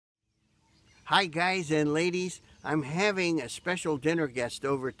Hi guys and ladies, I'm having a special dinner guest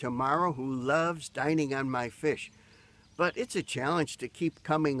over tomorrow who loves dining on my fish. But it's a challenge to keep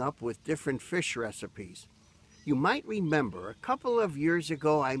coming up with different fish recipes. You might remember a couple of years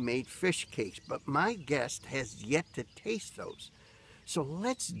ago I made fish cakes, but my guest has yet to taste those. So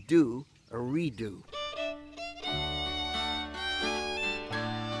let's do a redo.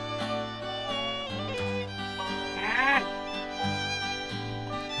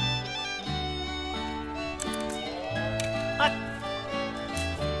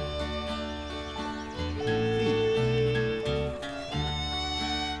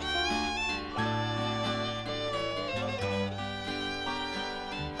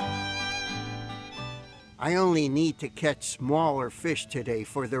 I only need to catch smaller fish today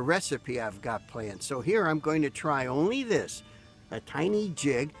for the recipe I've got planned. So here I'm going to try only this, a tiny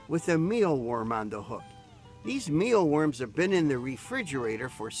jig with a mealworm on the hook. These mealworms have been in the refrigerator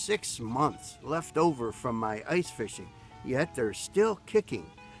for 6 months, left over from my ice fishing, yet they're still kicking.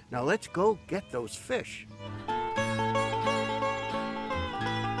 Now let's go get those fish.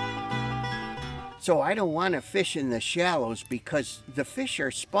 So I don't want to fish in the shallows because the fish are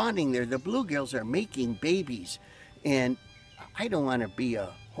spawning there. The bluegills are making babies, and I don't want to be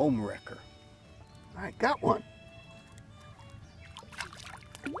a home wrecker. I got one.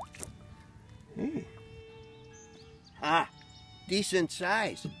 Hey. Ah, decent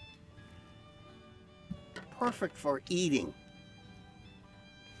size. Perfect for eating.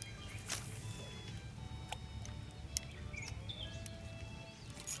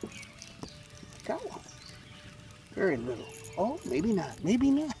 Got one. Very little. Oh, maybe not.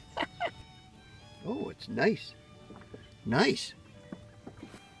 Maybe not. Oh, it's nice. Nice.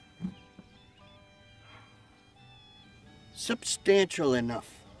 Substantial enough.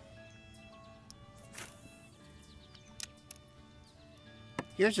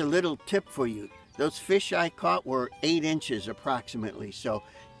 Here's a little tip for you. Those fish I caught were 8 inches approximately. So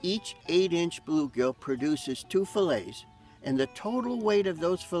each 8-inch bluegill produces 2 fillets, and the total weight of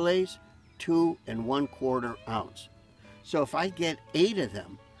those fillets 2 1/4 ounces. So if I get 8 of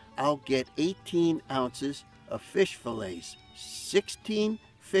them, I'll get 18 ounces of fish fillets. 16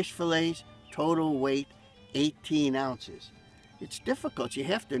 fish fillets, total weight 18 ounces. It's difficult. You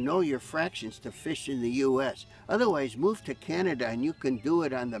have to know your fractions to fish in the U.S. Otherwise, move to Canada and you can do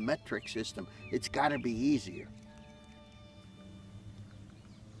it on the metric system. It's got to be easier.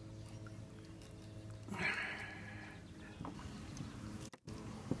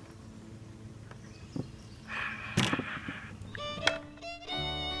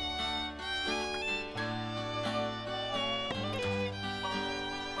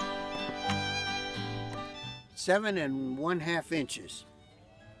 Seven 1/2 inches.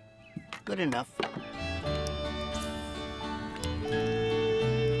 Good enough.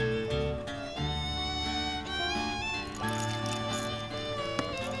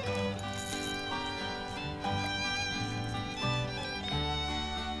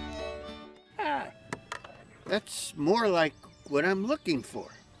 That's more like what I'm looking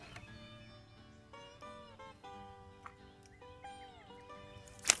for.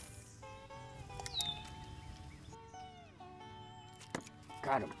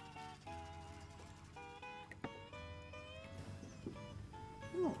 Got him.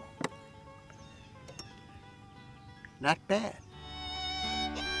 Oh. Not bad.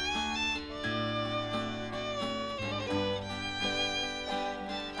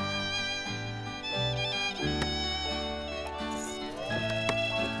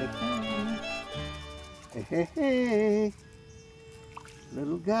 Hey, hey, hey.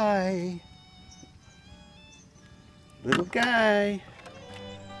 Little guy. Little guy.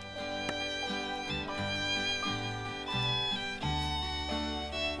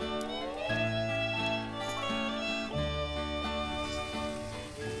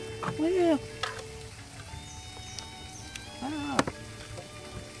 Well,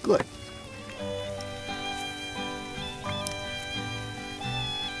 good.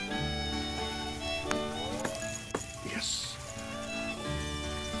 Yes.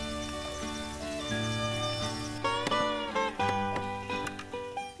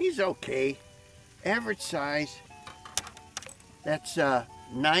 He's okay. Average size. That's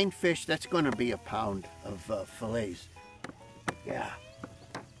 9 fish. That's going to be a pound of fillets. Yeah.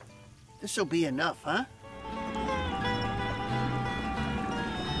 This'll be enough, huh?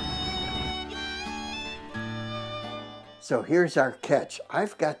 So here's our catch.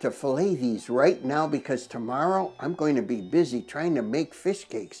 I've got to fillet these right now because tomorrow I'm going to be busy trying to make fish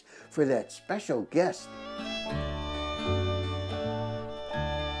cakes for that special guest.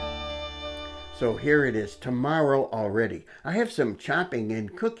 So here it is, tomorrow already. I have some chopping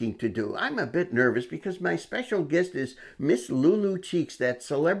and cooking to do. I'm a bit nervous because my special guest is Miss Lulu Cheeks, that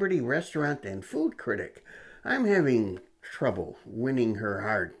celebrity restaurant and food critic. I'm having trouble winning her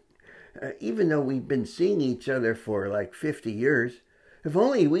heart, even though we've been seeing each other for like 50 years. If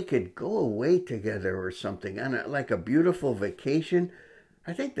only we could go away together or something on like a beautiful vacation.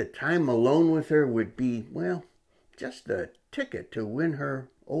 I think the time alone with her would be, well, just a ticket to win her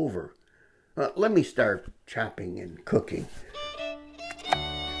over. Let me start chopping and cooking.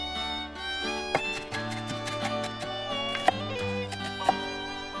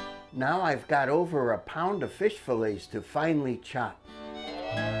 Now I've got over a pound of fish fillets to finely chop.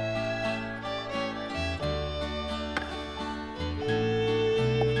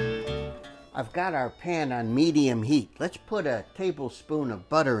 I've got our pan on medium heat. Let's put a tablespoon of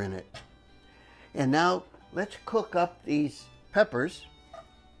butter in it. And now let's cook up these peppers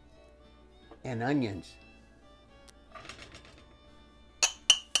and onions.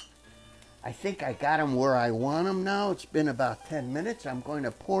 I think I got them where I want them now. It's been about 10 minutes. I'm going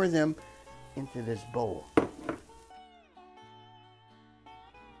to pour them into this bowl.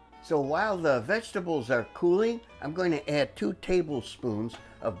 So while the vegetables are cooling, I'm going to add 2 tablespoons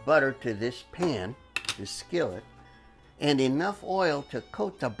of butter to this pan, this skillet, and enough oil to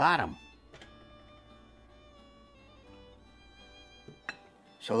coat the bottom.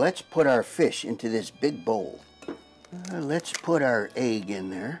 So let's put our fish into this big bowl. Let's put our egg in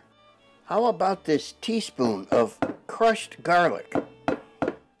there. How about this teaspoon of crushed garlic?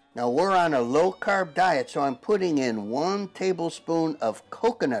 Now we're on a low-carb diet, so I'm putting in 1 tablespoon of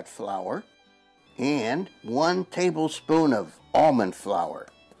coconut flour and 1 tablespoon of almond flour.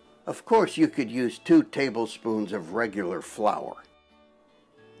 Of course, you could use 2 tablespoons of regular flour.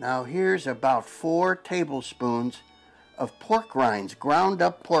 Now here's about 4 tablespoons of pork rinds, ground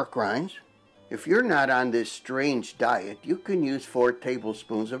up pork rinds. If you're not on this strange diet, you can use 4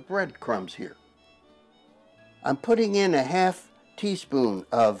 tablespoons of breadcrumbs here. I'm putting in a half teaspoon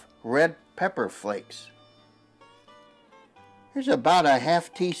of red pepper flakes. Here's about a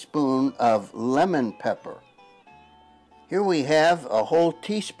half teaspoon of lemon pepper. Here we have a whole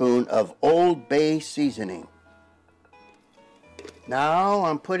teaspoon of Old Bay seasoning. Now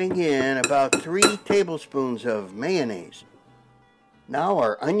I'm putting in about 3 tablespoons of mayonnaise. Now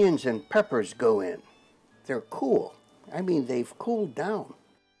our onions and peppers go in. They're cool. I mean, they've cooled down.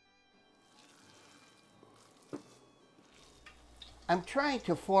 I'm trying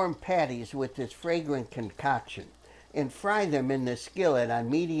to form patties with this fragrant concoction and fry them in the skillet on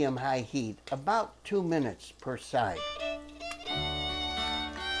medium-high heat, about 2 minutes per side.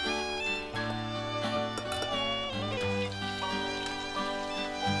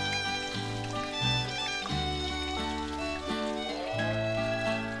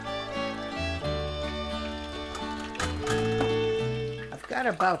 I've got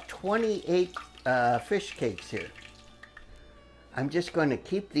about 28 fish cakes here. I'm just going to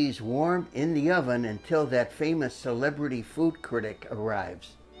keep these warm in the oven until that famous celebrity food critic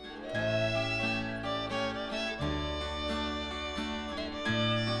arrives.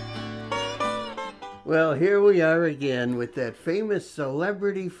 Well, here we are again with that famous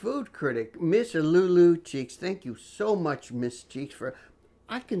celebrity food critic, Miss Lulu Cheeks. Thank you so much, Miss Cheeks, for...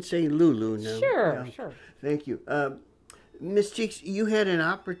 I can say Lulu now. Sure, sure. Thank you. Miss Cheeks, you had an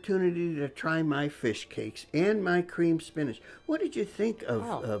opportunity to try my fish cakes and my cream spinach. What did you think of...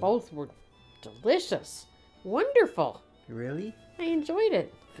 Wow, both were delicious. Wonderful. Really? I enjoyed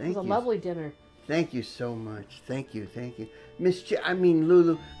it. Thank you. It was a lovely dinner. Thank you so much. Thank you, thank you.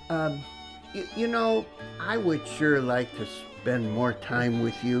 Lulu, you know, I would sure like to spend more time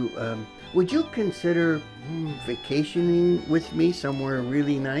with you. Would you consider vacationing with me somewhere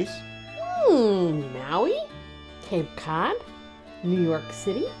really nice? Maui? Cape Cod? New York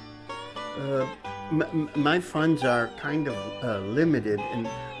City? My funds are kind of limited, and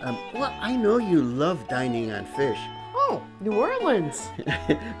well, I know you love dining on fish. Oh, New Orleans.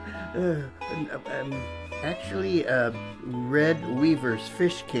 Actually, Red Weaver's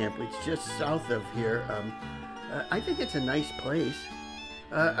Fish Camp. It's just south of here. I think it's a nice place.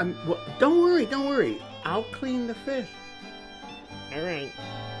 Well, don't worry. I'll clean the fish. All right.